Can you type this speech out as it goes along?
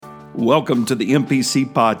Welcome to the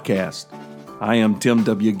MPC Podcast. I am Tim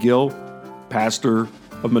W. Gill, pastor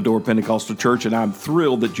of Medora Pentecostal Church, and I'm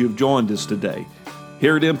thrilled that you've joined us today.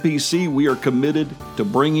 Here at MPC, we are committed to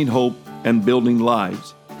bringing hope and building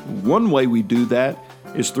lives. One way we do that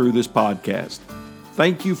is through this podcast.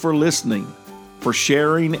 Thank you for listening, for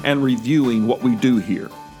sharing and reviewing what we do here.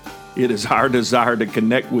 It is our desire to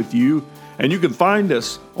connect with you, and you can find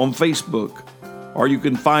us on Facebook, or you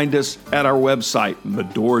can find us at our website,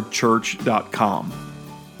 medorachurch.com.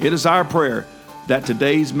 It is our prayer that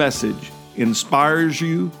today's message inspires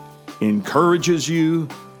you, encourages you,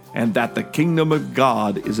 and that the kingdom of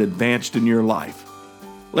God is advanced in your life.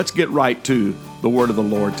 Let's get right to the word of the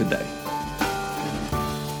Lord today.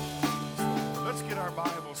 Let's get our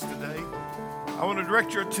Bibles today. I want to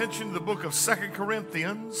direct your attention to the book of 2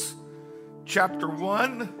 Corinthians, chapter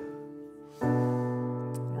 1.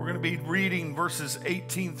 We're going to be reading verses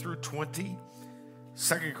 18 through 20.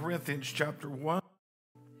 2 Corinthians chapter 1,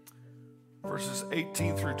 verses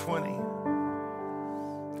 18 through 20.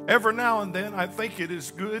 Every now and then, I think it is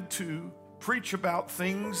good to preach about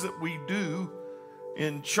things that we do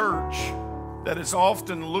in church that is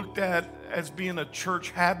often looked at as being a church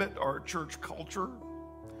habit or a church culture,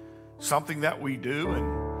 something that we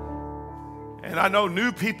do. And I know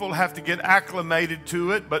new people have to get acclimated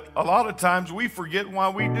to it, but a lot of times we forget why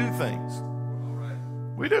we do things.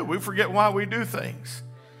 We do. We forget why we do things.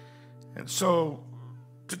 And so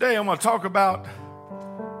today I'm going to talk about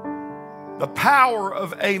the power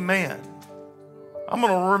of amen. I'm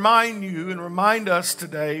going to remind you and remind us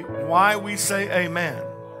today why we say amen.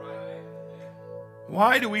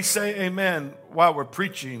 Why do we say amen while we're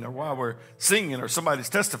preaching or while we're singing or somebody's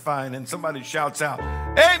testifying and somebody shouts out,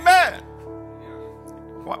 amen?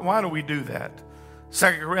 Why do we do that? 2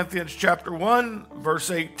 Corinthians chapter 1,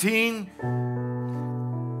 verse 18.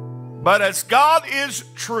 But as God is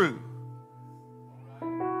true.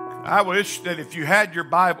 I wish that if you had your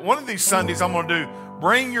Bible, one of these Sundays I'm going to do,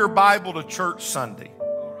 bring your Bible to church Sunday.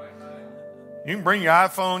 You can bring your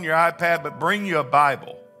iPhone, your iPad, but bring you a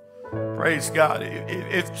Bible. Praise God.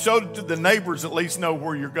 It so that the neighbors at least know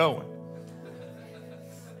where you're going.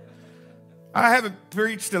 I haven't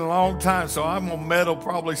preached in a long time, so I'm going to meddle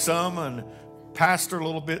probably some and pastor a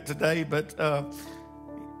little bit today, but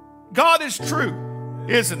God is true,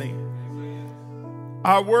 isn't he?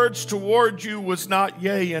 Our words toward you was not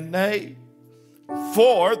yea and nay,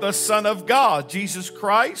 for the Son of God, Jesus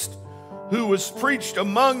Christ, who was preached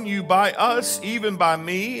among you by us, even by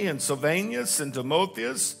me and Silvanus and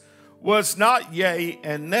Timotheus, was not yea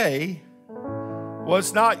and nay,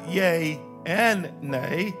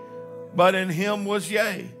 but in him was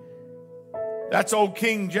yea. That's old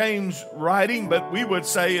King James writing, but we would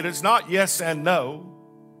say it is not yes and no,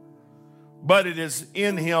 but it is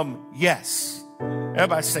in him yes.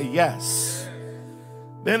 Everybody say yes.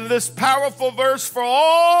 Then this powerful verse, for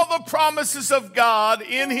all the promises of God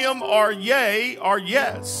in him are yea, are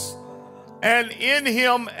yes, and in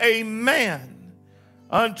him amen,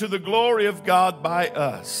 unto the glory of God by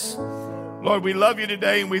us. Lord, we love you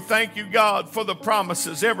today, and we thank you, God, for the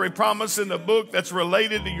promises. Every promise in the book that's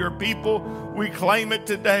related to your people, we claim it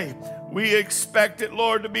today. We expect it,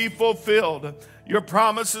 Lord, to be fulfilled. Your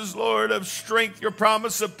promises, Lord, of strength, your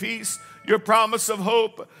promise of peace, your promise of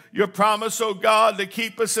hope, your promise, oh God, to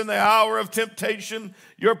keep us in the hour of temptation.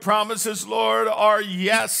 Your promises, Lord, are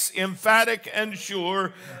yes, emphatic and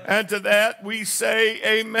sure. And to that we say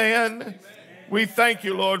amen. We thank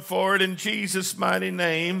you, Lord, for it in Jesus' mighty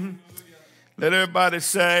name. Let everybody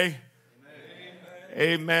say,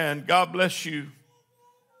 amen. God bless you.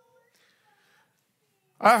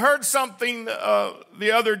 I heard something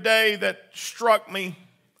the other day that struck me.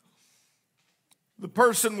 The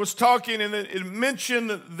person was talking, and it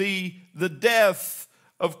mentioned the death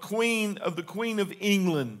of the Queen of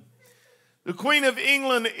England. The Queen of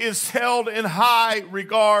England is held in high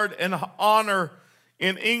regard and honor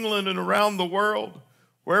in England and around the world.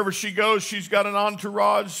 Wherever she goes, she's got an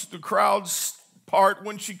entourage. The crowds part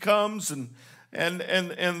when she comes, and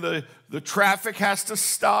the traffic has to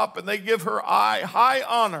stop, and they give her high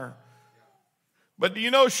honor. But do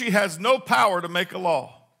you know she has no power to make a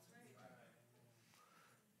law?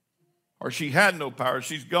 Or she had no power.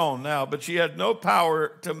 She's gone now, but she had no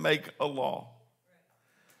power to make a law.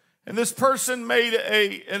 And this person made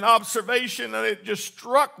an observation, and it just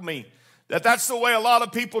struck me that that's the way a lot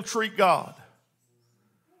of people treat God.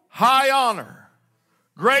 High honor,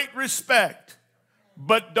 great respect,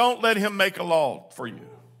 but don't let him make a law for you.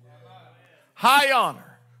 High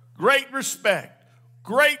honor, great respect,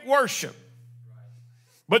 great worship,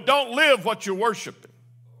 but don't live what you're worshiping.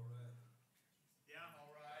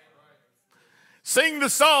 Sing the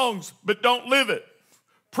songs, but don't live it.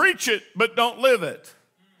 Preach it, but don't live it.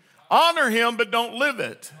 Honor him, but don't live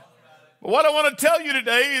it. But what I want to tell you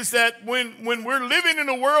today is that when we're living in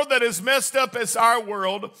a world that is messed up as our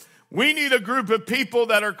world, we need a group of people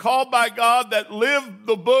that are called by God, that live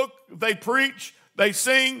the book, they preach, they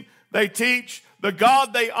sing, they teach, the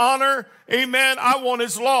God they honor. Amen. I want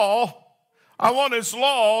his law. I want his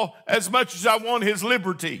law as much as I want his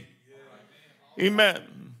liberty.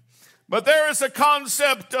 Amen. But there is a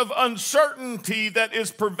concept of uncertainty that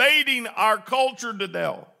is pervading our culture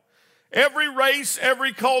today. Every race,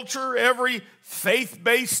 every culture, every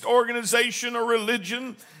faith-based organization or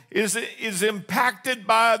religion is impacted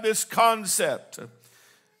by this concept.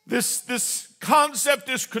 This concept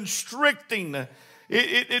is constricting.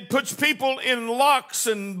 It puts people in locks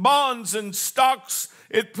and bonds and stocks.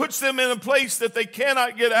 It puts them in a place that they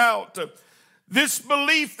cannot get out. This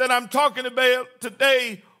belief that I'm talking about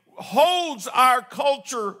today holds our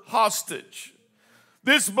culture hostage.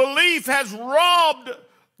 This belief has robbed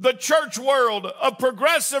the church world of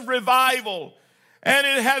progressive revival, and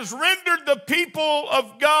it has rendered the people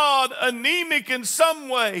of God anemic in some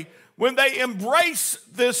way when they embrace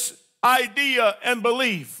this idea and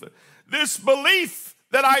belief. This belief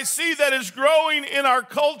that I see that is growing in our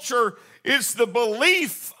culture is the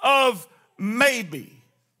belief of maybe.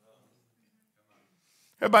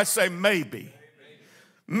 Everybody say maybe.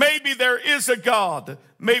 Maybe there is a God.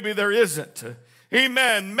 Maybe there isn't.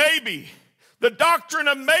 Amen. Maybe. The doctrine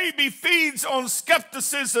of maybe feeds on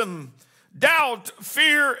skepticism, doubt,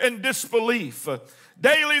 fear, and disbelief.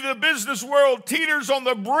 Daily, the business world teeters on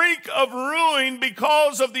the brink of ruin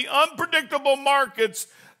because of the unpredictable markets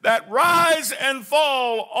that rise and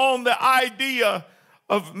fall on the idea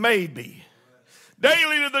of maybe.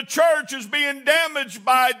 Daily, the church is being damaged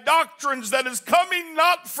by doctrines that is coming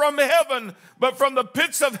not from heaven, but from the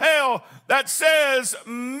pits of hell that says,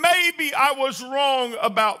 maybe I was wrong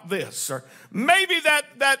about this. Or maybe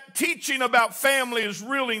that teaching about family is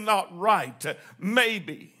really not right.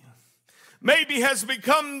 Maybe. Maybe has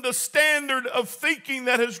become the standard of thinking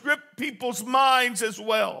that has gripped people's minds as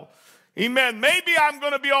well. Amen. Maybe I'm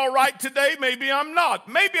going to be all right today. Maybe I'm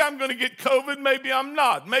not. Maybe I'm going to get COVID. Maybe I'm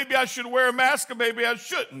not. Maybe I should wear a mask and maybe I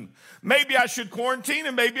shouldn't. Maybe I should quarantine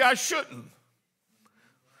and maybe I shouldn't.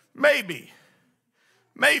 Maybe.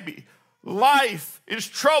 Life is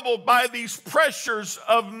troubled by these pressures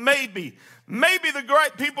of maybe. Maybe the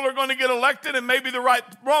right people are going to get elected and maybe the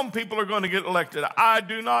wrong people are going to get elected. I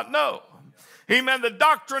do not know. Amen. The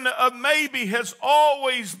doctrine of maybe has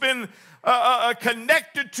always been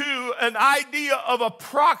connected to an idea of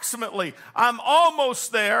approximately. I'm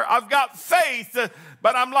almost there. I've got faith,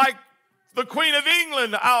 but I'm like the Queen of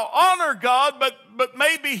England. I'll honor God, but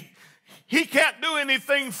maybe he can't do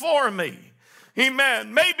anything for me.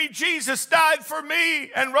 Amen. Maybe Jesus died for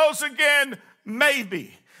me and rose again.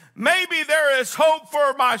 Maybe. Maybe there is hope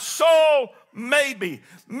for my soul. Maybe.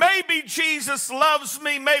 Maybe Jesus loves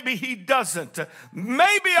me. Maybe he doesn't.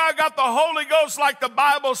 Maybe I got the Holy Ghost like the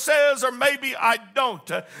Bible says, or maybe I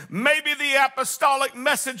don't. Maybe the apostolic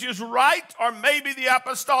message is right, or maybe the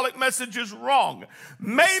apostolic message is wrong.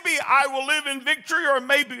 Maybe I will live in victory, or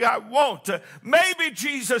maybe I won't. Maybe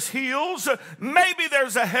Jesus heals. Maybe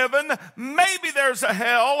there's a heaven. Maybe there's a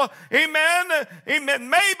hell. Amen. Amen.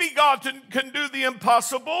 Maybe God can do the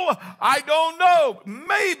impossible. I don't know.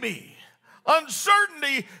 Maybe.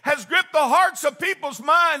 Uncertainty has gripped the hearts of people's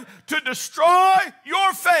mind to destroy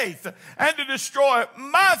your faith and to destroy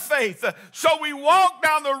my faith. So we walk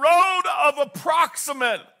down the road of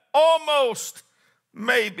approximate, almost,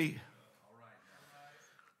 maybe.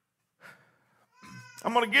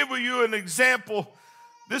 I'm going to give you an example.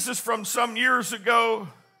 This is from some years ago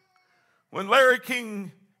when Larry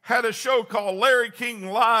King had a show called Larry King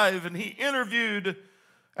Live, and he interviewed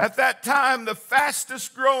at that time the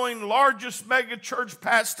fastest growing, largest mega church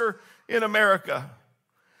pastor in America.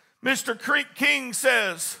 Mr. King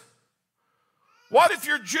says, what if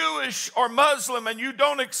you're Jewish or Muslim and you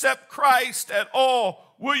don't accept Christ at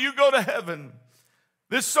all? Will you go to heaven?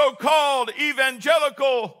 This so-called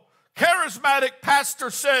evangelical, charismatic pastor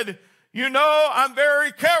said, you know, I'm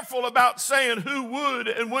very careful about saying who would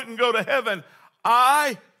and wouldn't go to heaven.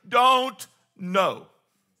 I don't know.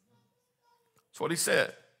 That's what he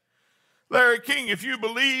said. Larry King, if you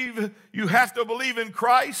believe you have to believe in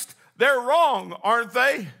Christ, they're wrong, aren't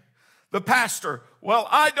they? The pastor, well,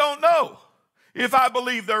 I don't know if I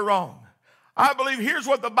believe they're wrong. I believe here's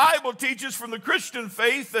what the Bible teaches from the Christian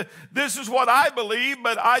faith. This is what I believe,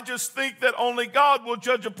 but I just think that only God will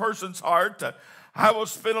judge a person's heart. I will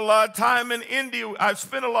spend a lot of time in India. I've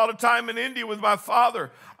spent a lot of time in India with my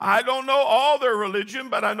father. I don't know all their religion,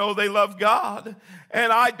 but I know they love God.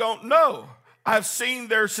 And I don't know. I've seen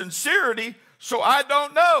their sincerity, so I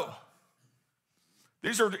don't know.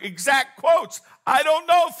 These are exact quotes. I don't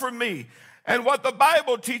know for me. And what the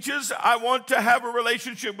Bible teaches, I want to have a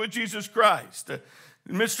relationship with Jesus Christ.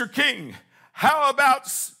 Mr. King, how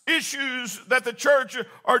about issues that the church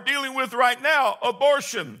are dealing with right now?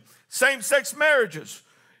 Abortion, same-sex marriages.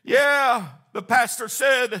 Yeah, the pastor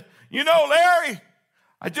said, you know, Larry,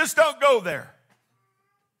 I just don't go there.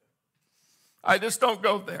 I just don't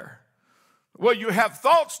go there. Well, you have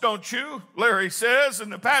thoughts, don't you? Larry says,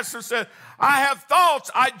 and the pastor said, I have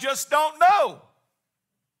thoughts, I just don't know.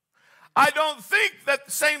 I don't think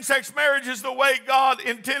that same-sex marriage is the way God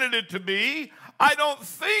intended it to be. I don't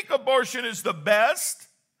think abortion is the best.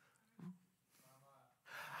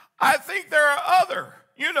 I think there are other,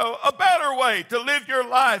 a better way to live your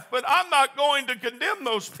life, but I'm not going to condemn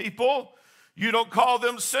those people. You don't call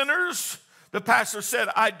them sinners? The pastor said,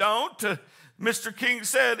 I don't. Mr. King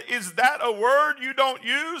said, is that a word you don't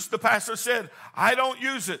use? The pastor said, I don't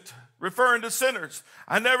use it, referring to sinners.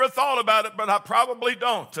 I never thought about it, but I probably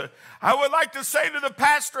don't. I would like to say to the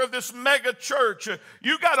pastor of this mega church,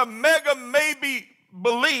 you got a mega maybe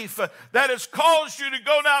belief that has caused you to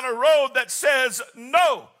go down a road that says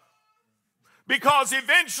no, because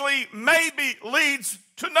eventually maybe leads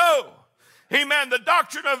to no. Amen. The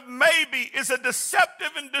doctrine of maybe is a deceptive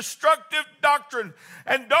and destructive doctrine.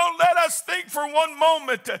 And don't let us think for one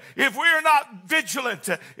moment, if we're not vigilant,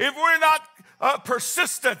 if we're not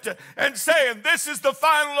persistent and saying this is the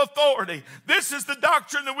final authority, this is the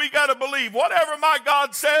doctrine that we got to believe. Whatever my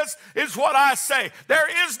God says is what I say.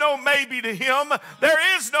 There is no maybe to him.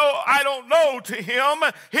 There is no I don't know to him.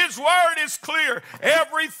 His word is clear.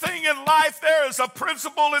 Everything in life, there is a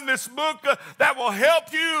principle in this book that will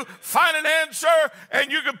help you find an answer,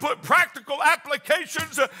 and you can put practical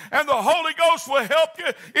applications, and the Holy Ghost will help you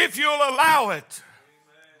if you'll allow it.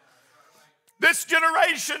 This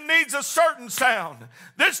generation needs a certain sound.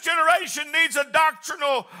 This generation needs a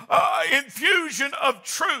doctrinal infusion of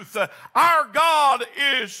truth. Our God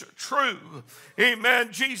is true.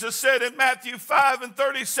 Amen. Jesus said in Matthew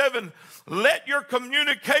 5:37, let your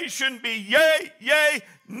communication be yea, yea,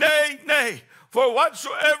 nay, nay. For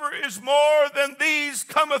whatsoever is more than these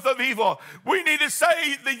cometh of evil. We need to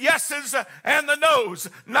say the yeses and the nos,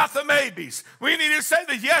 not the maybes. We need to say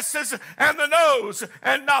the yeses and the nos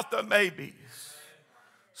and not the maybes.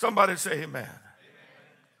 Somebody say amen.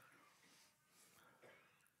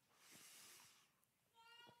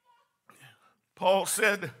 Paul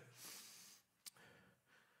said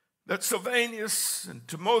that Silvanus and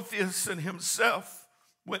Timotheus and himself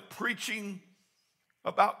went preaching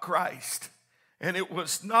about Christ. And it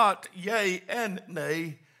was not yea and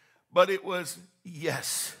nay, but it was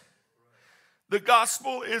yes. The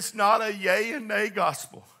gospel is not a yea and nay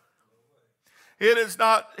gospel. It is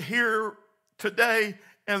not here today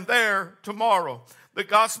and there tomorrow. The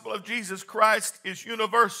gospel of Jesus Christ is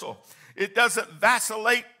universal. It doesn't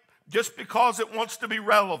vacillate just because it wants to be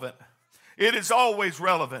relevant. It is always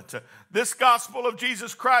relevant. This gospel of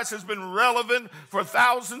Jesus Christ has been relevant for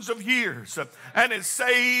thousands of years and has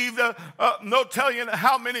saved, no telling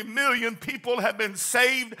how many million people have been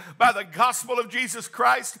saved by the gospel of Jesus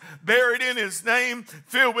Christ, buried in his name,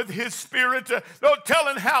 filled with his spirit. No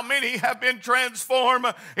telling how many have been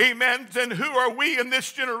transformed. Amen. And who are we in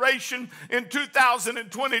this generation in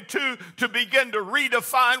 2022 to begin to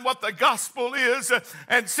redefine what the gospel is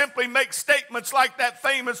and simply make statements like that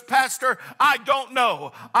famous pastor, I don't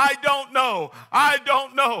know. I don't know. I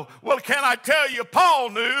don't know. Well, can I tell you, Paul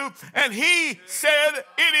knew, and he said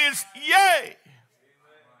it is yea.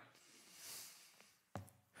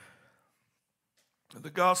 The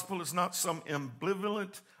gospel is not some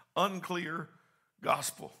ambivalent, unclear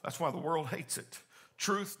gospel. That's why the world hates it.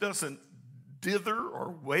 Truth doesn't dither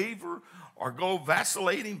or waver or go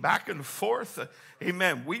vacillating back and forth.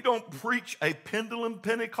 Amen. We don't preach a pendulum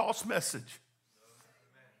Pentecost message.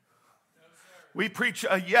 We preach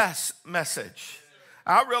a yes message.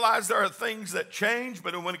 I realize there are things that change,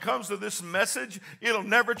 but when it comes to this message, it'll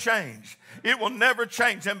never change. It will never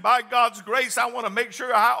change. And by God's grace, I want to make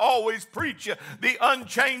sure I always preach the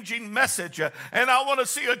unchanging message. And I want to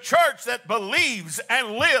see a church that believes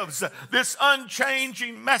and lives this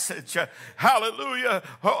unchanging message. Hallelujah.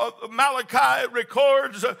 Malachi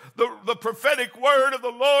records the prophetic word of the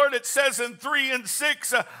Lord. It says in 3 and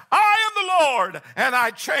 6, I am the Lord, and I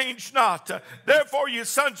change not. Therefore, you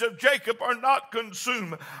sons of Jacob are not consumed.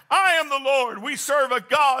 assume. I am the Lord. We serve a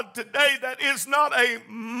God today that is not a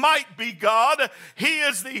might be God. He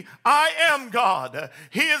is the I am God.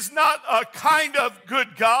 He is not a kind of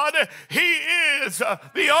good God. He is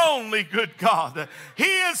the only good God. He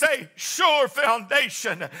is a sure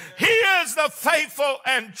foundation. He is the faithful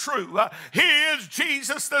and true. He is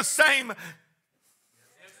Jesus the same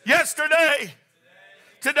yesterday,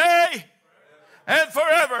 today, and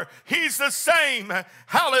forever. He's the same.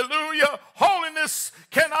 Hallelujah. Holiness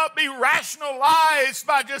cannot be rationalized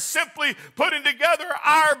by just simply putting together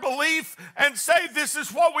our belief and say this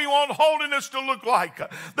is what we want holiness to look like.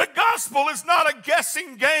 The gospel is not a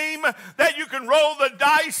guessing game that you can roll the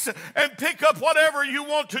dice and pick up whatever you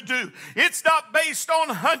want to do. It's not based on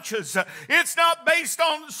hunches. It's not based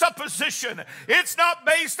on supposition. It's not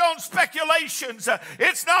based on speculations.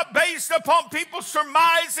 It's not based upon people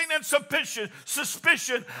surmising and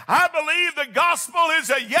suspicion. I believe the gospel is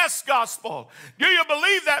a yes gospel. Do you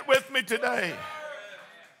believe that with me today?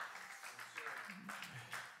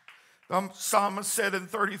 The psalmist said in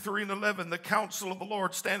 33:11, the counsel of the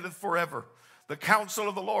Lord standeth forever. The counsel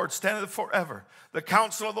of the Lord standeth forever. The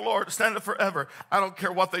counsel of the Lord standeth forever. I don't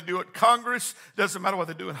care what they do at Congress. It doesn't matter what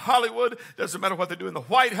they do in Hollywood. It doesn't matter what they do in the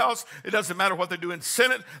White House. It doesn't matter what they do in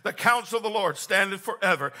Senate. The counsel of the Lord standeth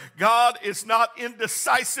forever. God is not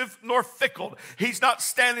indecisive nor fickle. He's not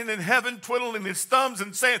standing in heaven twiddling his thumbs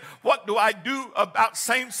and saying, what do I do about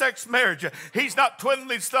same-sex marriage? He's not twiddling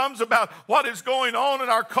his thumbs about what is going on in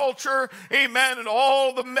our culture, amen, and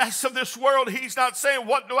all the mess of this world. He's not saying,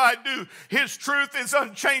 what do I do? His truth is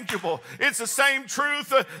unchangeable. It's the same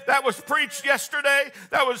truth that was preached yesterday,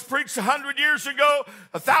 that was preached 100 years ago,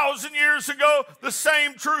 1,000 years ago, the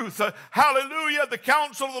same truth. Hallelujah. The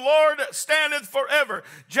counsel of the Lord standeth forever.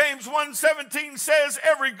 James 1:17 says,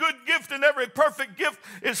 every good gift and every perfect gift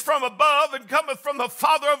is from above and cometh from the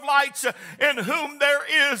Father of lights, in whom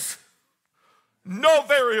there is no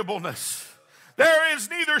variableness. There is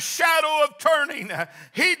neither shadow of turning.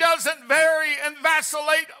 He doesn't vary and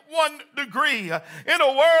vacillate 1 degree. In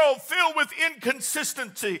a world filled with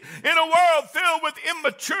inconsistency, in a world filled with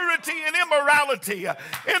immaturity and immorality,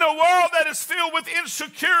 in a world that is filled with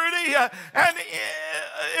insecurity, and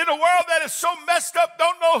in a world that is so messed up,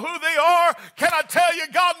 don't know who they are, can I tell you,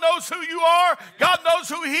 God knows who you are, God knows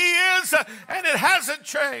who He is, and it hasn't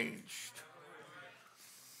changed.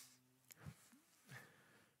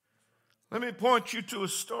 Let me point you to a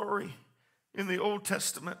story in the Old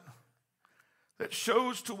Testament that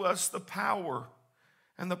shows to us the power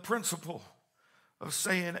and the principle of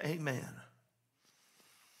saying amen.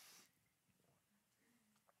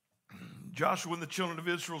 Joshua and the children of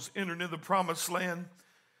Israel entered into the promised land.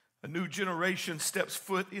 A new generation steps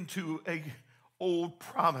foot into an old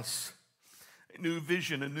promise, a new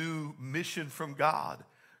vision, a new mission from God.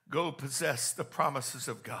 Go possess the promises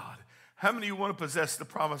of God. How many of you want to possess the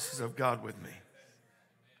promises of God with me?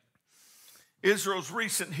 Israel's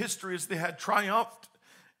recent history is they had triumphed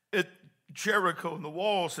at Jericho and the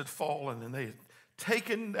walls had fallen and they had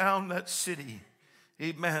taken down that city.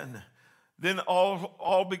 Amen. Then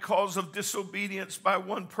all because of disobedience by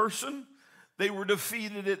one person, they were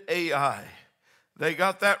defeated at Ai. They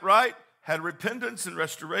got that right, had repentance and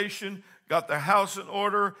restoration, got their house in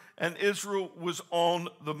order, and Israel was on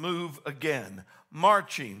the move again,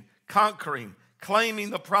 marching, conquering,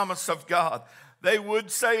 claiming the promise of God. They would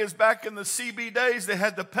say, as back in the CB days, they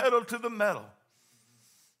had the pedal to the metal.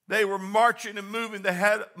 They were marching and moving. They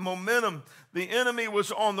had momentum. The enemy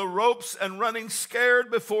was on the ropes and running scared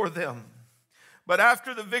before them. But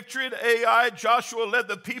after the victory at Ai, Joshua led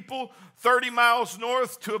the people 30 miles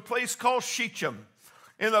north to a place called Shechem,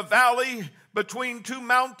 in a valley between two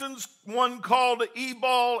mountains, one called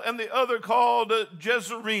Ebal and the other called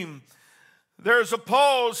Jezreel. There's a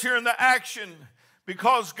pause here in the action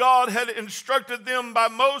because God had instructed them by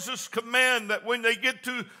Moses' command that when they get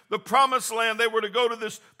to the promised land, they were to go to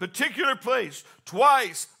this particular place.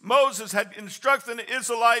 Twice, Moses had instructed the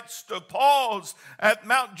Israelites to pause at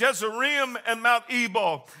Mount Jezreel and Mount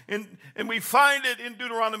Ebal. And we find it in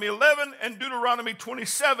Deuteronomy 11 and Deuteronomy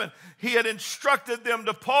 27. He had instructed them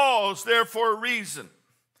to pause there for a reason.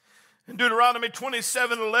 In Deuteronomy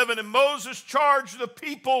 27:11, and Moses charged the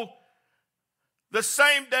people the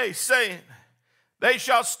same day, saying, they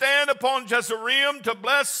shall stand upon Jezreel to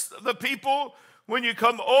bless the people when you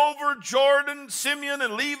come over Jordan, Simeon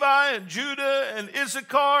and Levi and Judah and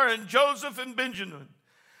Issachar and Joseph and Benjamin.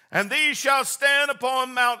 And these shall stand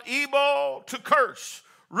upon Mount Ebal to curse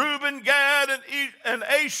Reuben, Gad, and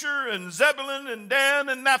Asher, and Zebulun, and Dan,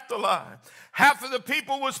 and Naphtali. Half of the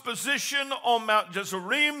people was positioned on Mount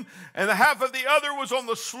Jezreel, and half of the other was on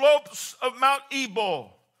the slopes of Mount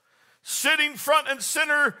Ebal. Sitting front and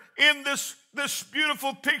center in this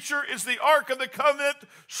beautiful picture is the Ark of the Covenant,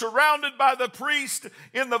 surrounded by the priest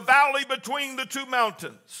in the valley between the two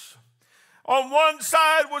mountains. On one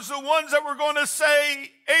side was the ones that were going to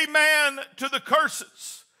say amen to the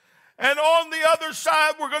curses. And on the other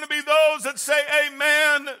side were going to be those that say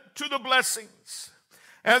amen to the blessings.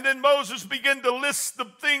 And then Moses began to list the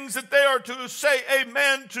things that they are to say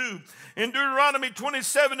amen to. In Deuteronomy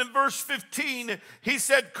 27 and verse 15, he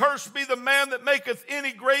said, "Cursed be the man that maketh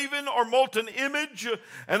any graven or molten image,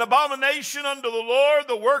 an abomination unto the Lord,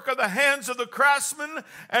 the work of the hands of the craftsman,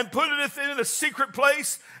 and putteth it in a secret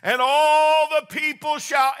place, and all the people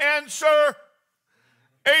shall answer,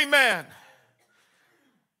 Amen."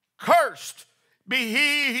 Cursed be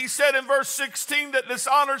he said in verse 16, that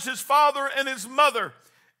dishonors his father and his mother.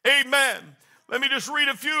 Amen. Let me just read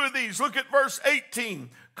a few of these. Look at verse 18.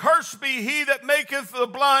 "Cursed be he that maketh the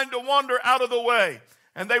blind to wander out of the way."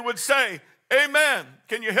 And they would say, Amen.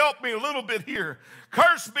 Can you help me a little bit here?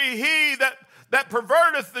 "Cursed be he that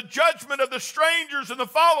perverteth the judgment of the strangers and the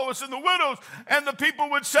followers and the widows." And the people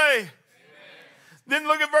would say, Then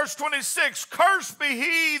look at verse 26. "Cursed be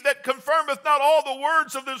he that confirmeth not all the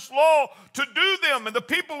words of this law to do them." And the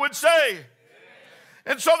people would say,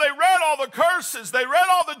 and so they read all the curses, they read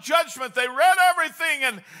all the judgment, they read everything,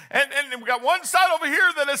 and we got one side over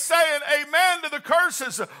here that is saying amen to the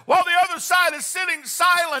curses, while the other side is sitting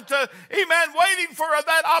silent, amen, waiting for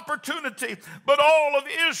that opportunity. But all of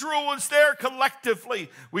Israel was there collectively.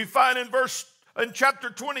 We find in chapter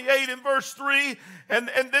 28 in verse 3, and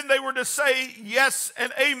then they were to say yes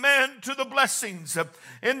and amen to the blessings.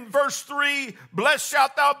 In verse 3, "Blessed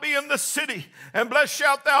shalt thou be in the city, and blessed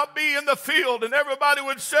shalt thou be in the field." And everybody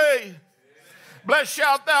would say, "Blessed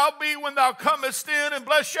shalt thou be when thou comest in, and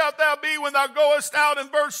blessed shalt thou be when thou goest out." In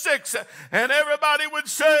verse 6, and everybody would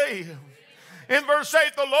say, in verse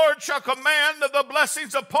 8, "The Lord shall command the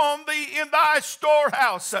blessings upon thee in thy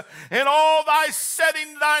storehouse, and all thy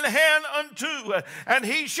setting thine hand unto, and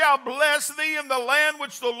he shall bless thee in the land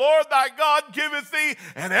which the Lord thy God giveth thee."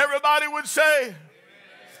 And everybody would say,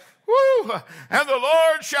 Woo! "And the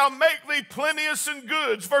Lord shall make thee plenteous in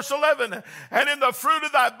goods." Verse 11, "And in the fruit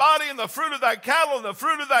of thy body, and the fruit of thy cattle, and the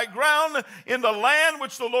fruit of thy ground, in the land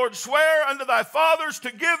which the Lord sware unto thy fathers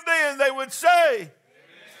to give thee." And they would say,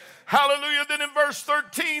 hallelujah. Then in verse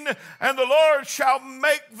 13, "And the Lord shall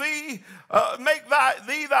make thee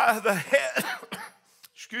the head."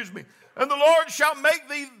 Excuse me. "And the Lord shall make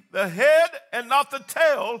thee the head and not the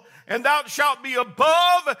tail, and thou shalt be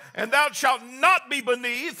above, and thou shalt not be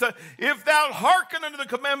beneath, if thou hearken unto the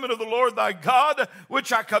commandment of the Lord thy God,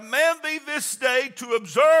 which I command thee this day to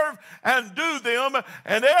observe and do them."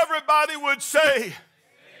 And everybody would say,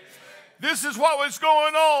 this is what was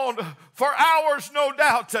going on for hours, no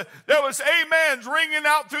doubt. There was amens ringing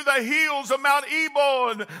out through the hills of Mount Ebal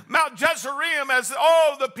and Mount Jezreel as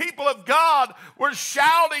all the people of God were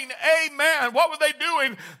shouting amen. What were they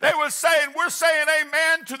doing? They were saying, we're saying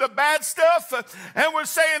amen to the bad stuff, and we're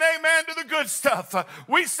saying amen to the good stuff.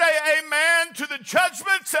 We say amen to the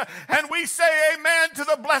judgment, and we say amen to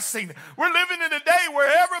the blessing. We're living in a day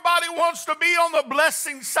where everybody wants to be on the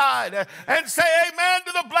blessing side and say amen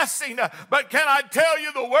to the blessing. But can I tell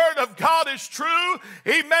you, the word of God is true.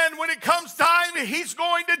 Amen. When it comes time, he's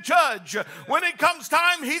going to judge. When it comes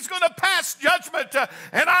time, he's going to pass judgment.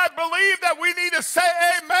 And I believe that we need to say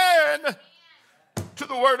amen to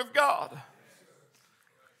the word of God.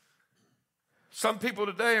 Some people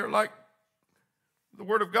today are like the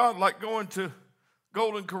word of God, like going to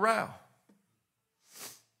Golden Corral.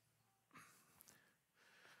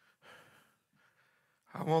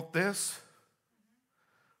 I want this.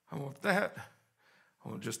 I want that. I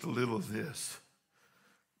want just a little of this.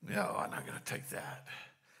 No, I'm not going to take that.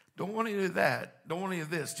 Don't want any of that. Don't want any of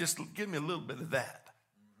this. Just give me a little bit of that.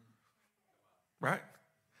 Right?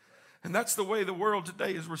 And that's the way the world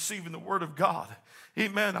today is receiving the word of God.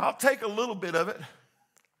 Amen. I'll take a little bit of it,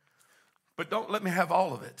 but don't let me have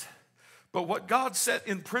all of it. But what God set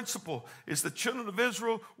in principle is the children of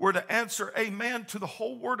Israel were to answer amen to the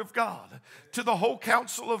whole word of God, to the whole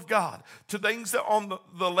counsel of God, to things that on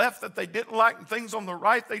the left that they didn't like and things on the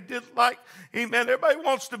right they didn't like. Amen. Everybody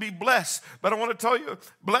wants to be blessed, but I want to tell you,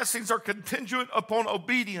 blessings are contingent upon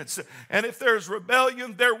obedience. And if there's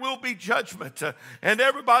rebellion, there will be judgment. And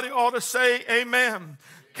everybody ought to say amen.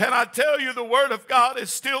 Can I tell you, the Word of God is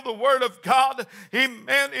still the Word of God?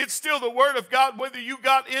 Amen. It's still the Word of God, whether you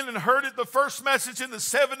got in and heard it the first message in the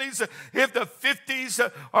 70s, if the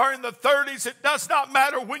 50s, or in the 30s. It does not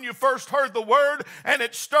matter when you first heard the Word and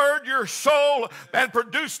it stirred your soul and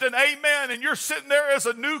produced an amen, and you're sitting there as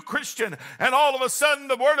a new Christian, and all of a sudden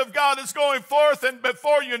the Word of God is going forth, and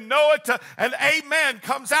before you know it, an amen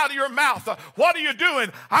comes out of your mouth. What are you doing?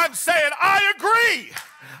 I'm saying, I agree.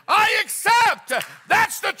 I accept.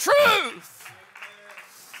 That's the truth.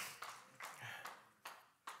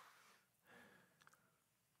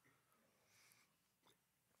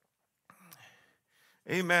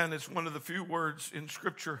 Amen is one of the few words in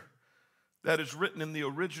Scripture that is written in the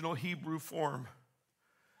original Hebrew form.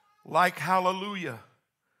 Like hallelujah.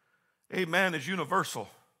 Amen is universal.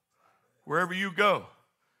 Wherever you go,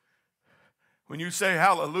 when you say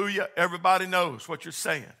hallelujah, everybody knows what you're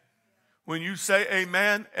saying. When you say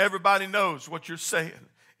amen, everybody knows what you're saying.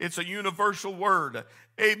 It's a universal word.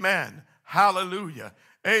 Amen. Hallelujah.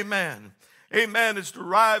 Amen. Amen is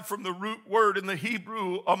derived from the root word in the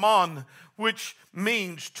Hebrew, aman, which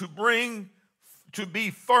means to bring, to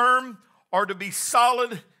be firm, or to be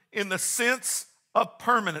solid in the sense of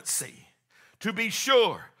permanency. To be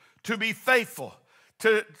sure, to be faithful.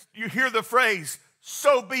 You hear the phrase,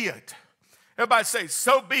 so be it. Everybody say,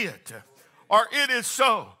 so be it. Or it is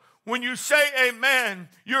so. When you say amen,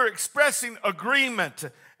 you're expressing agreement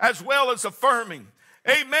as well as affirming.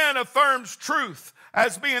 Amen affirms truth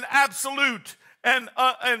as being absolute and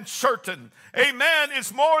certain. Amen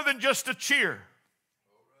is more than just a cheer.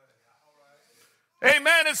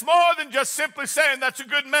 Amen is more than just simply saying that's a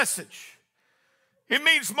good message. It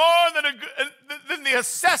means more than the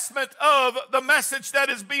assessment of the message that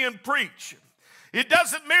is being preached. It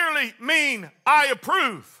doesn't merely mean I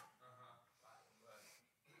approve.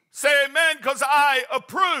 Say amen, because I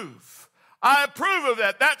approve. I approve of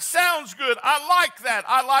that. That sounds good. I like that.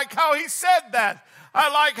 I like how he said that.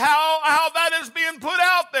 I like how that is being put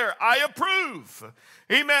out there. I approve.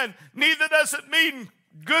 Amen. Neither does it mean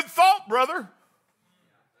good thought, brother.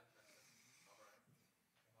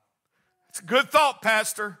 It's a good thought,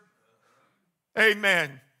 Pastor.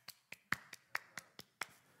 Amen.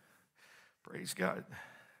 Praise God.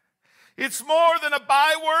 It's more than a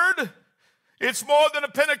byword. It's more than a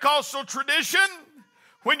Pentecostal tradition.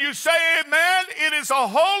 When you say amen, it is a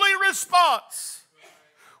holy response.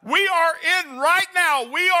 We are in right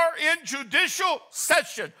now, we are in judicial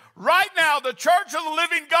session. Right now, the Church of the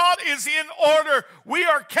Living God is in order. We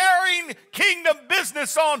are carrying kingdom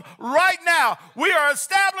business on right now. We are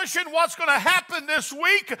establishing what's going to happen this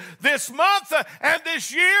week, this month, and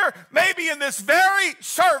this year, maybe in this very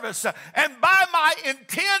service. And by my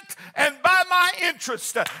intent and by my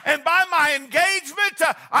interest and by my engagement,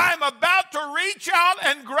 I'm about to reach out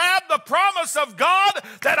and grab the promise of God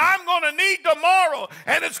that I'm going to need tomorrow.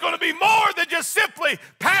 And it's going to be more than just simply,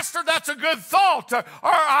 Pastor, that's a good thought, or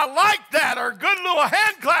I like that, or a good little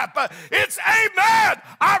hand clap. It's amen.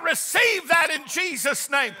 I receive that in Jesus'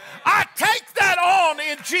 name. I take that on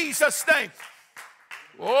in Jesus' name.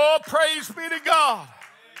 Oh, praise be to God.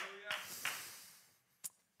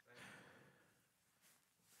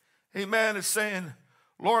 Amen is saying,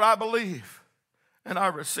 Lord, I believe and I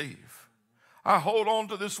receive. I hold on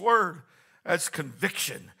to this word as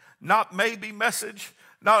conviction, not maybe message,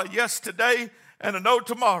 not a yes today and a no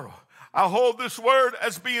tomorrow. I hold this word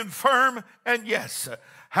as being firm and yes.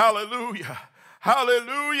 Hallelujah.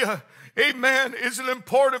 Hallelujah. Amen is an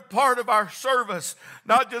important part of our service,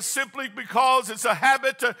 not just simply because it's a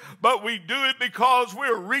habit, but we do it because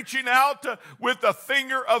we're reaching out with the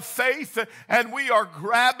finger of faith and we are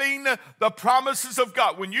grabbing the promises of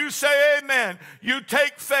God. When you say amen, you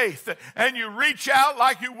take faith and you reach out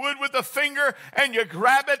like you would with a finger and you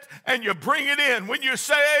grab it and you bring it in. When you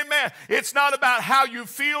say amen, it's not about how you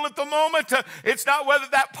feel at the moment. It's not whether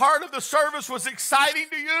that part of the service was exciting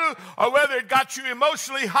to you or whether it got you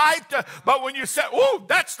emotionally hyped. But when you say, oh,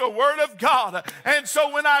 that's the word of God. And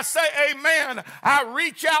so when I say amen, I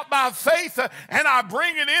reach out by faith and I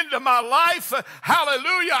bring it into my life.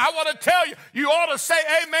 Hallelujah. I want to tell you, you ought to say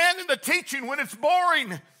amen in the teaching when it's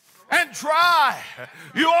boring and dry.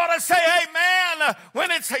 You ought to say amen when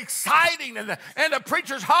it's exciting and the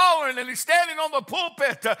preacher's hollering and he's standing on the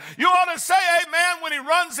pulpit. You ought to say amen when he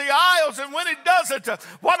runs the aisles and when he doesn't.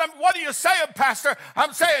 What are you saying, Pastor?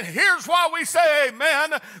 I'm saying here's why we say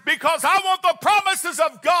amen, because I want the promises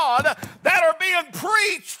of God that are being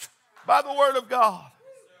preached by the word of God.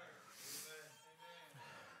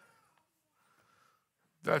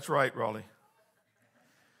 That's right, Raleigh.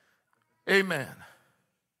 Amen.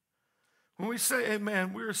 When we say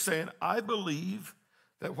amen, we're saying, I believe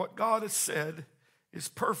that what God has said is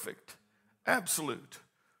perfect, absolute,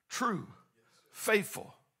 true,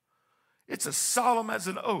 faithful. It's as solemn as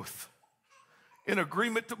an oath in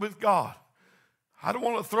agreement with God. I don't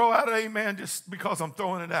want to throw out an amen just because I'm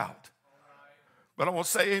throwing it out. But I want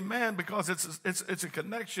to say amen because it's a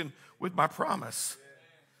connection with my promise.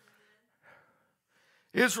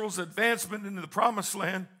 Israel's advancement into the promised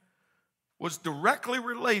land was directly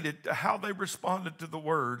related to how they responded to the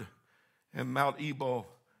word in Mount Ebal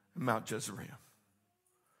and Mount Jezreel.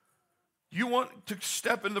 You want to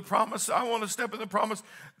step in the promise? I want to step in the promise.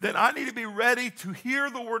 Then I need to be ready to hear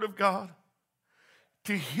the word of God.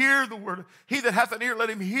 To hear the word. He that hath an ear, let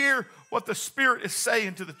him hear what the Spirit is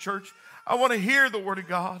saying to the church. I want to hear the word of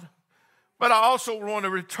God. But I also want to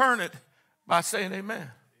return it by saying amen.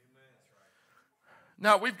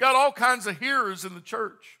 Now, we've got all kinds of hearers in the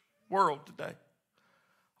church world today.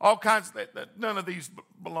 All kinds that none of these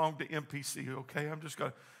belong to MPC, okay? I'm just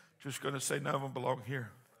going to say none of them belong here.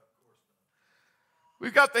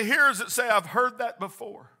 We've got the hearers that say, I've heard that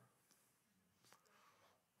before.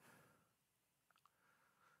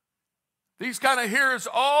 These kind of hearers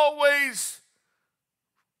always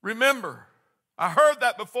remember, I heard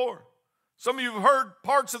that before. Some of you have heard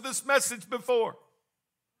parts of this message before.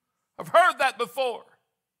 I've heard that before.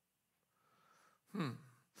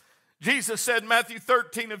 Jesus said in Matthew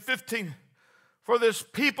 13:15, for this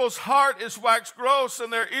people's heart is waxed gross,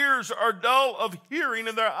 and their ears are dull of hearing,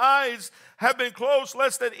 and their eyes have been closed,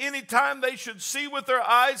 lest at any time they should see with their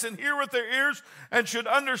eyes and hear with their ears, and should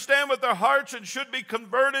understand with their hearts, and should be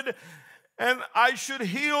converted, and I should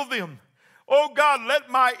heal them. Oh God, let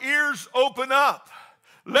my ears open up.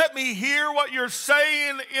 Let me hear what you're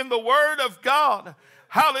saying in the word of God.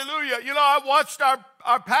 Hallelujah. You know, I watched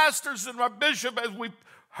our pastors and our bishop as we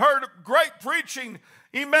heard great preaching.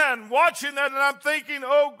 Amen. Watching that, and I'm thinking,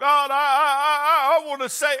 oh God, I want to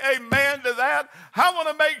say amen to that. I want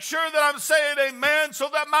to make sure that I'm saying amen so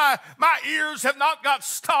that my ears have not got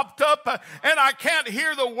stopped up and I can't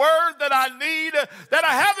hear the word that I need, that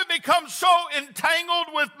I haven't become so entangled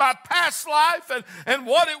with my past life and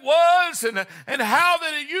what it was and how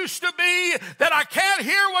that it used to be that I can't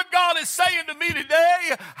hear what God is saying to me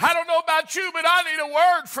today. I don't know about you, but I need a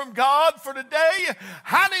word from God for today.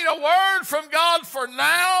 I need a word from God for now.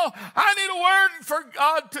 I need a word for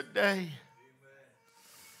God today. Amen.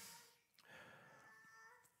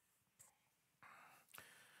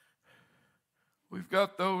 We've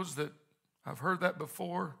got those that, I've heard that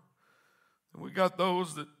before, and we got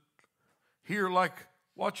those that hear like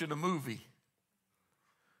watching a movie.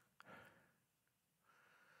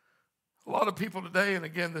 A lot of people today, and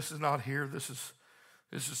again, this is not here, this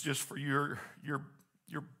is just for your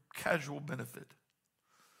casual benefit.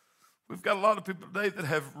 We've got a lot of people today that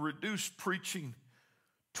have reduced preaching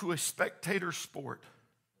to a spectator sport.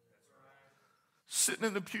 Sitting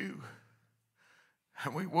in the pew.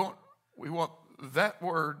 And we want that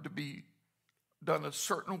word to be done a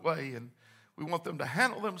certain way, and we want them to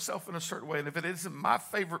handle themselves in a certain way. And if it isn't my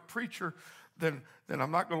favorite preacher, then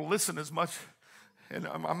I'm not going to listen as much, and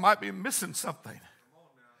I might be missing something.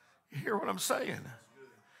 You hear what I'm saying?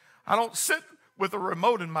 I don't sit with a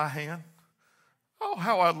remote in my hand. Oh,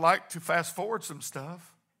 how I'd like to fast forward some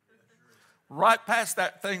stuff. Right past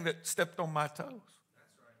that thing that stepped on my toes.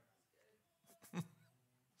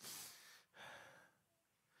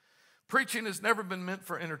 Preaching has never been meant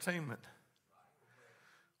for entertainment.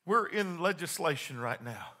 We're in legislation right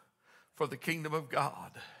now for the kingdom of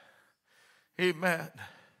God. Amen.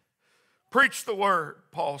 Preach the word,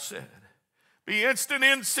 Paul said. Be instant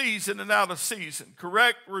in season and out of season.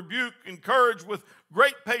 Correct, rebuke, encourage with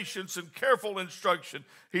great patience and careful instruction,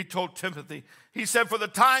 he told Timothy. He said, for the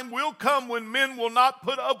time will come when men will not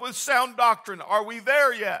put up with sound doctrine. Are we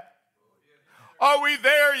there yet? Are we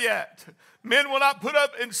there yet? Men will not put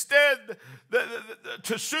up, instead,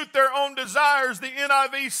 to suit their own desires. The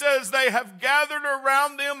NIV says they have gathered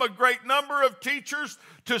around them a great number of teachers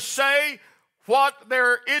to say what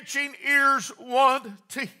their itching ears want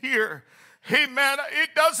to hear. Amen.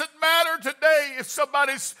 It doesn't matter today if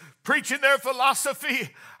somebody's preaching their philosophy.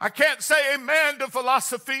 I can't say amen to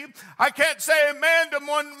philosophy. I can't say amen to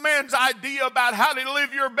one man's idea about how to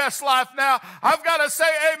live your best life now. I've got to say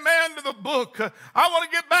amen to the book. I want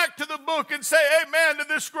to get back to the book and say amen to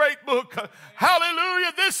this great book.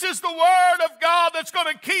 Hallelujah. This is the word of God that's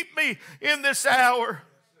going to keep me in this hour.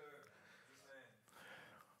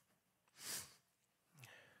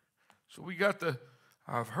 So we got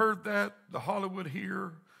I've heard that, the Hollywood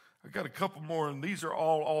here. I got a couple more, and these are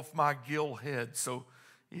all off my gill head. So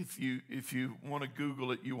if you want to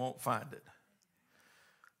Google it, you won't find it.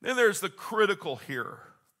 Then there's the critical hearer.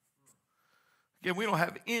 Again, we don't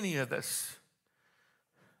have any of this.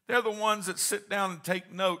 They're the ones that sit down and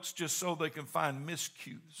take notes just so they can find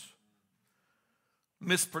miscues,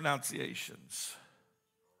 mispronunciations.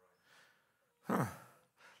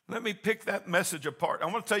 Let me pick that message apart. I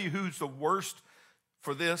want to tell you who's the worst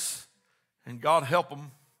for this, and God help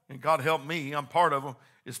them, and God help me, I'm part of them,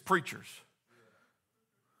 is preachers.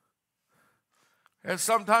 And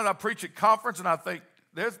sometimes I preach at conference and I think,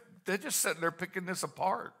 they're just sitting there picking this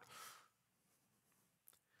apart.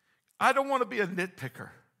 I don't want to be a nitpicker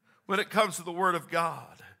when it comes to the Word of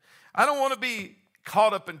God. I don't want to be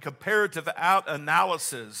caught up in comparative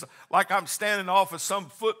analysis, like I'm standing off as some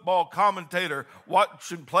football commentator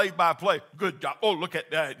watching play by play. Good job. Oh, look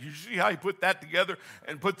at that. You see how he put that together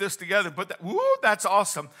and put this together and put that? Woo, that's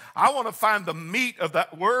awesome. I want to find the meat of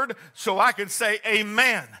that word so I can say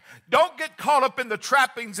amen. Don't get caught up in the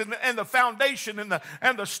trappings and the foundation and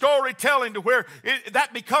the storytelling to where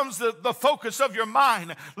that becomes the focus of your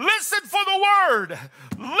mind. Listen for the word.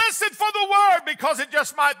 Listen for the word, because it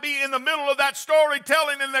just might be in the middle of that storytelling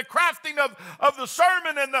and the crafting of the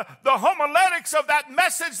sermon and the homiletics of that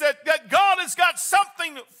message that God has got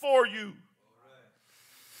something for you.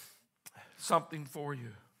 Something for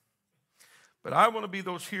you. But I want to be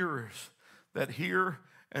those hearers that hear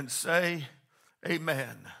and say,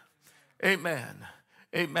 amen. Amen,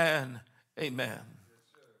 amen, amen.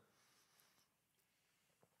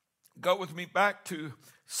 Go with me back to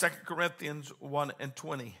 2 Corinthians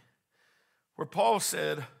 1:20, where Paul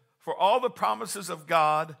said, for all the promises of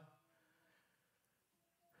God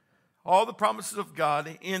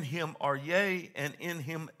in him are yea, and in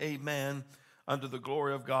him amen, unto the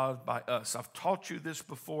glory of God by us. I've taught you this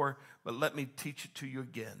before, but let me teach it to you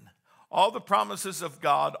again. All the promises of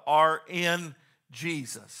God are in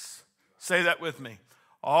Jesus. Say that with me.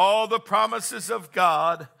 All the promises of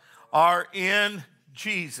God are in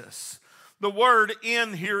Jesus. The word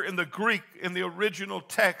in here in the Greek, in the original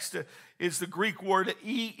text, is the Greek word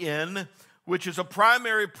en, which is a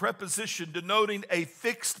primary preposition denoting a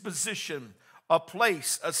fixed position, a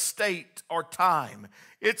place, a state, or time.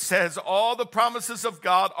 It says all the promises of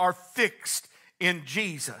God are fixed in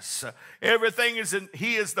Jesus. Everything is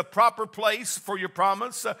he is the proper place for your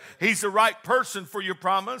promise. He's the right person for your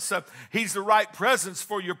promise. He's the right presence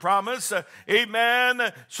for your promise. Amen.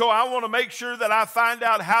 So I want to make sure that I find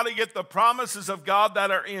out how to get the promises of God that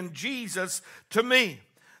are in Jesus to me.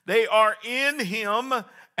 They are in him,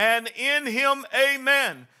 and in him,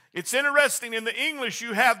 amen. It's interesting, in the English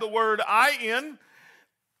you have the word in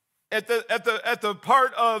at the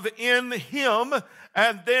part of in him,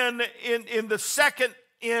 and then in the second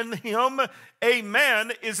in him,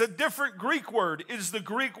 amen, is a different Greek word. It is the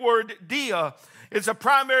Greek word dia. It's a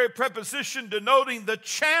primary preposition denoting the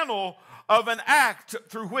channel of an act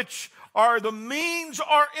through which are the means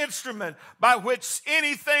or instrument by which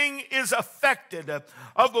anything is affected,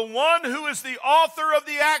 of the one who is the author of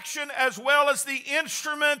the action as well as the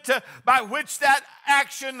instrument by which that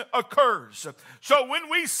action occurs. So when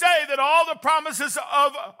we say that all the promises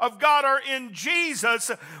of God are in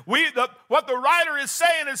Jesus, what the writer is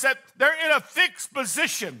saying is that they're in a fixed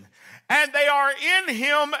position. And they are in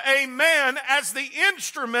him, amen, as the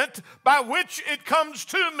instrument by which it comes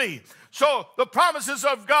to me. So the promises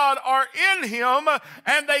of God are in him,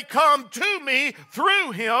 and they come to me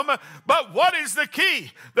through him. But what is the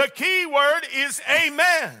key? The key word is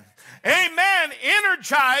amen. Amen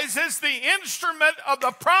energizes the instrument of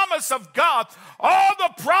the promise of God. All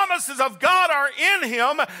the promises of God are in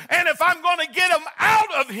him, and if I'm going to get them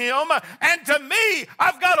out of him and to me,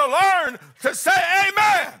 I've got to learn to say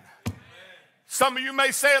amen. Some of you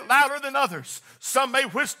may say it louder than others. Some may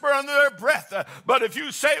whisper under their breath. But if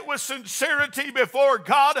you say it with sincerity before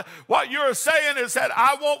God, what you're saying is that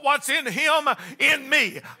I want what's in him in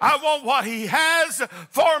me. I want what he has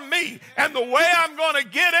for me. And the way I'm going to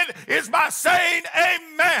get it is by saying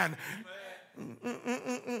amen.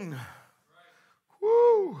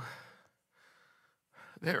 Woo.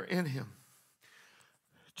 They're in him.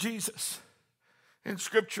 Jesus in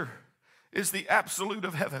Scripture is the absolute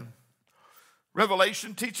of heaven.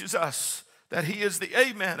 Revelation teaches us that he is the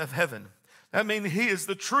amen of heaven. That means he is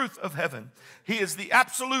the truth of heaven. He is the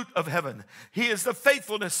absolute of heaven. He is the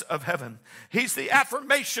faithfulness of heaven. He's the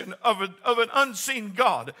affirmation of an unseen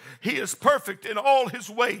God. He is perfect in all his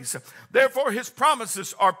ways. Therefore, his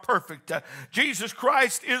promises are perfect. Jesus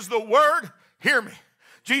Christ is the Word. Hear me.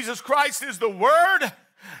 Jesus Christ is the Word,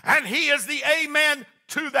 and he is the amen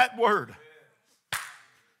to that Word.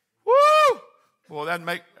 Woo! Well, that'd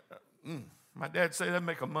make... My dad said that'd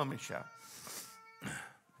make a mummy shout.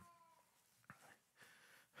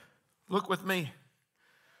 Look with me,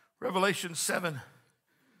 Revelation 7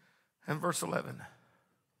 and verse 11.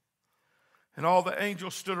 And all the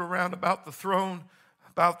angels stood around about the throne,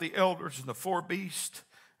 about the elders and the four beasts,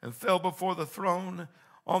 and fell before the throne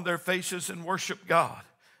on their faces and worshiped God.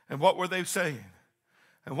 And what were they saying?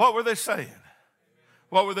 And what were they saying?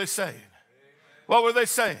 What were they saying? What were they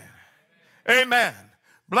saying? Amen.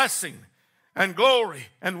 Blessing and glory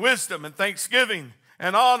and wisdom and thanksgiving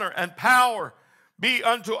and honor and power be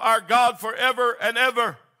unto our God forever and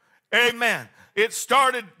ever. Amen. It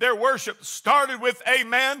started, their worship started with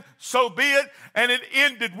amen, so be it, and it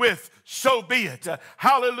ended with so be it.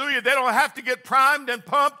 Hallelujah. They don't have to get primed and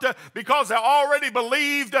pumped because they already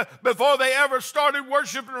believed before they ever started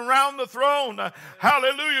worshiping around the throne.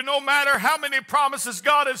 Hallelujah. No matter how many promises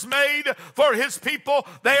God has made for his people,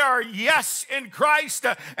 they are yes in Christ,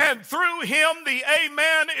 and through him the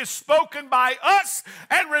amen is spoken by us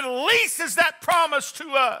and releases that promise to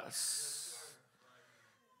us.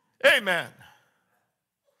 Amen.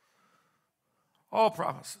 All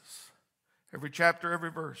promises, every chapter,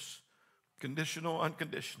 every verse, conditional,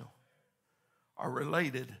 unconditional, are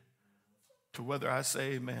related to whether I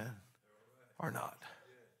say amen or not.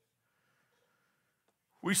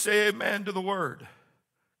 We say amen to the word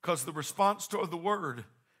because the response to the word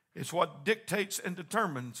is what dictates and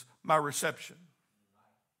determines my reception.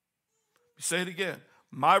 Say it again.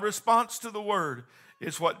 My response to the word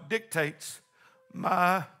is what dictates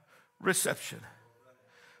my reception.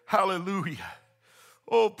 Hallelujah.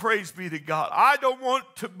 Oh, praise be to God. I don't want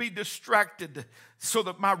to be distracted so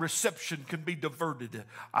that my reception can be diverted.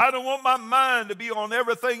 I don't want my mind to be on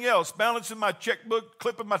everything else, balancing my checkbook,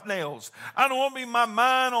 clipping my nails. I don't want to be my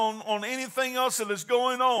mind on anything else that is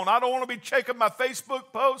going on. I don't want to be checking my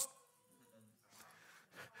Facebook post,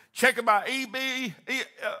 checking my eBay.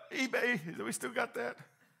 We still got that?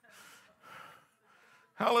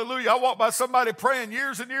 Hallelujah. I walked by somebody praying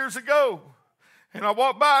years and years ago. And I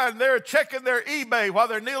walked by and they're checking their eBay while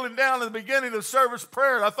they're kneeling down in the beginning of service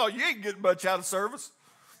prayer. And I thought, you ain't getting much out of service.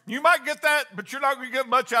 You might get that, but you're not going to get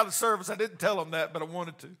much out of service. I didn't tell them that, but I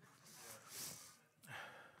wanted to.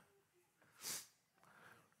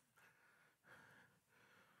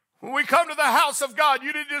 When we come to the house of God,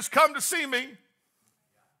 you didn't just come to see me.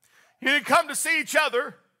 You didn't come to see each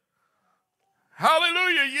other.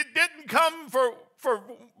 Hallelujah. You didn't come for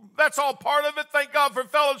that's all part of it. Thank God for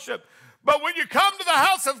fellowship. But when you come to the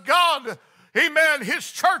house of God, amen,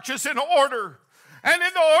 his church is in order. And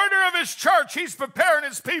in the order of his church, he's preparing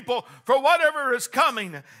his people for whatever is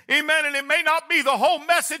coming. Amen. And it may not be the whole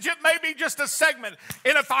message. It may be just a segment.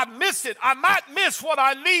 And if I miss it, I might miss what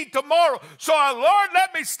I need tomorrow. So, Lord,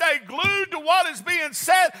 let me stay glued to what is being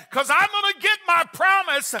said, because I'm going to get my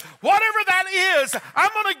promise. Whatever that is,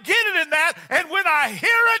 I'm going to get it in that. And when I hear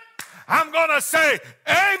it, I'm going to say,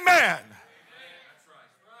 amen.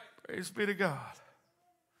 Praise be to God.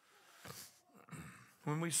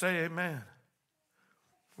 When we say amen,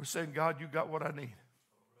 we're saying, God, you got what I need.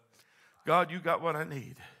 God, you got what I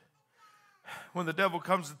need. When the devil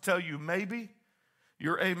comes to tell you maybe,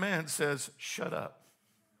 your amen says, shut up.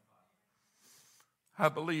 I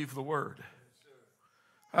believe the word.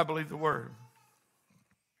 I believe the word.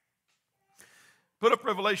 Put up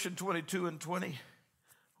Revelation 22 and 20.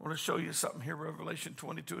 I want to show you something here, Revelation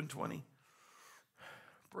 22 and 20.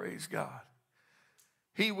 Praise God.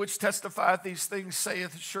 He which testifieth these things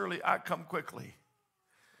saith, surely I come quickly.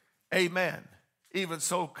 Amen. Even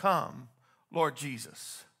so come, Lord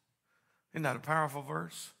Jesus. Isn't that a powerful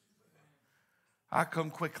verse? I come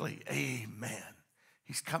quickly. Amen.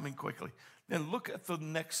 He's coming quickly. Then look at the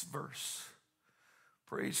next verse.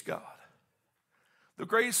 Praise God. The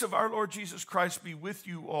grace of our Lord Jesus Christ be with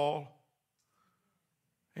you all.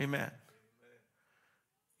 Amen.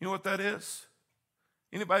 You know what that is?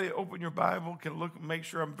 Anybody open your Bible can look and make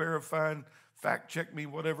sure I'm verifying, fact check me,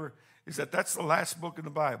 whatever, is that's the last book in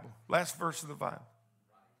the Bible, last verse of the Bible.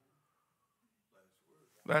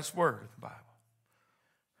 Last word of the Bible.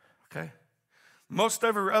 Okay? Most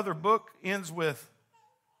every other book ends with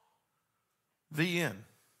the end.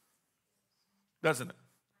 Doesn't it?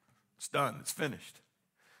 It's done. It's finished.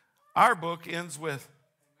 Our book ends with,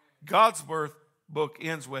 God's book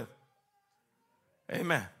ends with,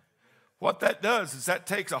 amen. What that does is that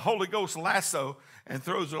takes a Holy Ghost lasso and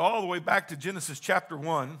throws it all the way back to Genesis chapter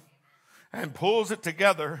 1 and pulls it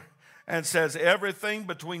together and says everything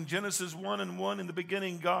between Genesis 1 and 1 in the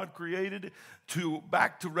beginning God created to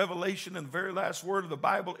back to Revelation, and the very last word of the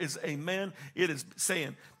Bible is amen. It is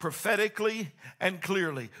saying prophetically and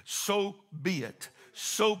clearly, so be it.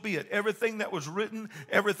 so be it. Everything that was written,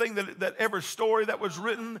 everything that every story that was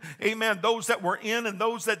written, amen, those that were in and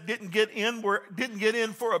those that didn't get in didn't get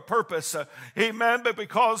in for a purpose. Amen. But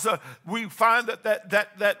because we find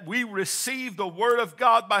that we receive the word of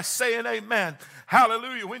God by saying amen.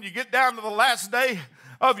 Hallelujah. When you get down to the last day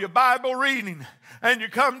of your Bible reading, and you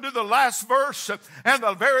come to the last verse and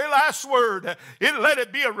the very last word, let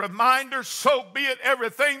it be a reminder, so be it,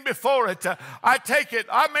 everything before it. I take it.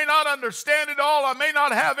 I may not understand it all. I may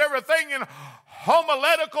not have everything in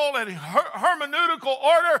homiletical and hermeneutical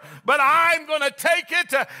order, but I'm going to take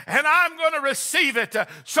it and I'm going to receive it.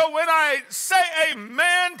 So when I say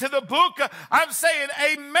amen to the book, I'm saying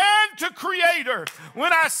amen to Creator.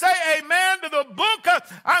 When I say amen to the book,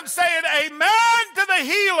 I'm saying amen to the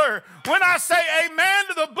healer. When I say amen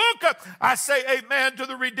to the book, I say amen to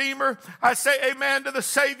the Redeemer. I say amen to the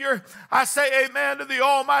Savior. I say amen to the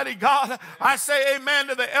Almighty God. I say amen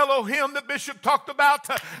to the Elohim that Bishop talked about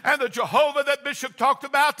and the Jehovah that Bishop talked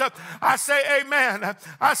about. I say amen.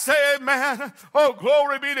 I say amen. Oh,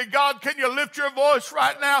 glory be to God. Can you lift your voice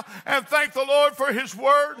right now and thank the Lord for His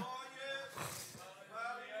word?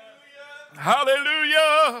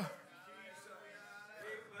 Hallelujah.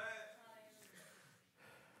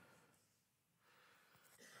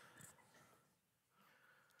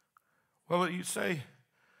 Well, you say,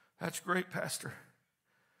 that's great, Pastor.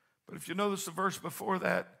 But if you notice the verse before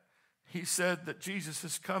that, he said that Jesus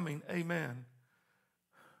is coming. Amen.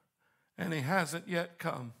 And He hasn't yet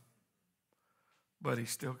come, but He's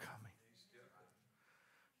still coming.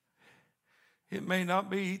 It may not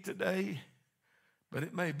be today, but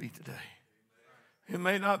it may be today. It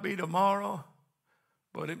may not be tomorrow,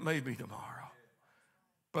 but it may be tomorrow.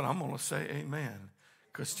 But I'm going to say amen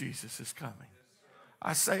because Jesus is coming.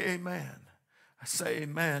 I say amen. I say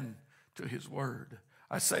amen to His word.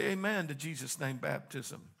 I say amen to Jesus' name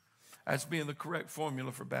baptism as being the correct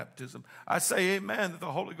formula for baptism. I say amen that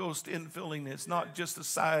the Holy Ghost infilling is not just a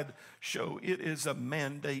side show. It is a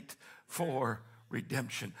mandate for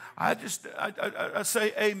redemption. I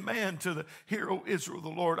say amen to the Hear, O Israel, the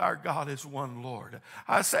Lord our God is one Lord.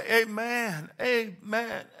 I say amen,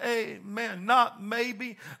 amen, amen. Not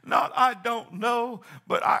maybe, not I don't know,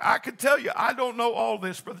 but I can tell you I don't know all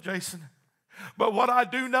this, Brother Jason. But what I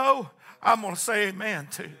do know, I'm going to say amen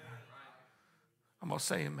to. I'm going to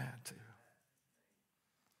say amen to.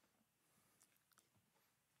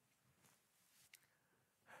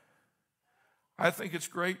 I think it's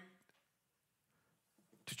great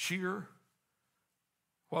to cheer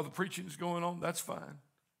while the preaching is going on. That's fine.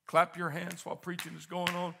 Clap your hands while preaching is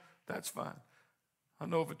going on. That's fine. I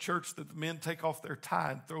know of a church that the men take off their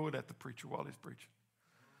tie and throw it at the preacher while he's preaching.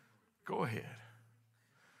 Go ahead.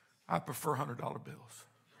 I prefer $100 bills.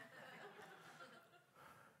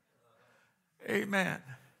 Amen.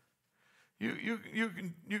 You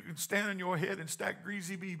can stand on your head and stack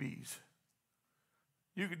greasy BBs.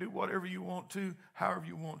 You can do whatever you want to, however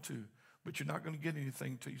you want to, but you're not going to get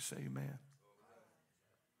anything until you say amen.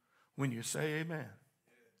 When you say amen.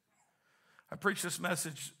 I preached this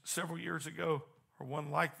message several years ago, or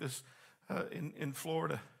one like this, in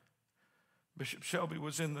Florida. Bishop Shelby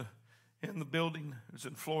was in the building. It was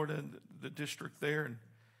in Florida, in the district there, and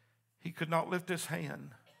he could not lift his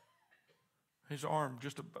hand, his arm,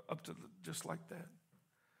 just like that.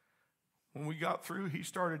 When we got through, he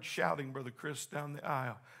started shouting, Brother Chris, down the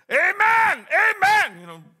aisle, amen, amen. You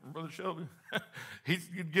know, Brother Shelby, he's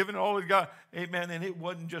giving all he got, amen. And it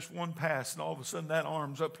wasn't just one pass, and all of a sudden that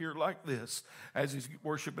arm's up here like this as he's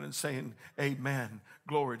worshiping and saying, amen,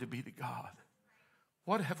 glory to be to God.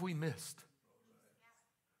 What have we missed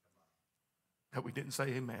that we didn't say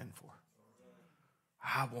amen for?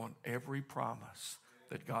 I want every promise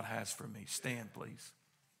that God has for me. Stand, please.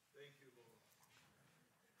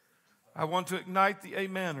 I want to ignite the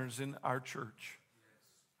ameners in our church.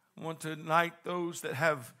 I want to ignite those that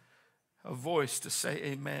have a voice to say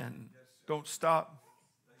amen. Don't stop.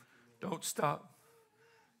 Don't stop.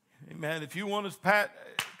 Amen. If you want to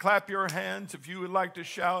clap your hands, if you would like to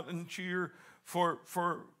shout and cheer for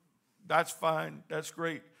that's fine. That's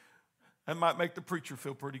great. That might make the preacher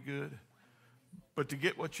feel pretty good. But to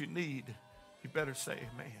get what you need, you better say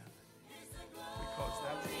amen. Because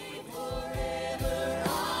that's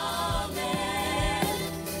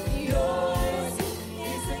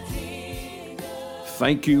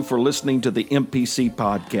Thank you for listening to the MPC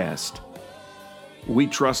podcast. We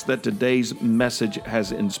trust that today's message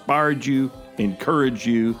has inspired you, encouraged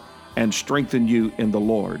you, and strengthened you in the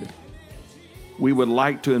Lord. We would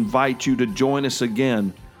like to invite you to join us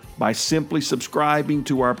again by simply subscribing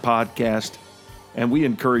to our podcast, and we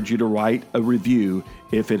encourage you to write a review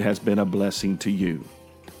if it has been a blessing to you.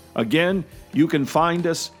 Again, you can find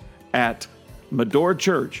us at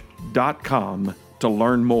medorachurch.com to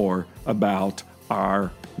learn more about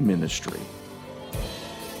our ministry.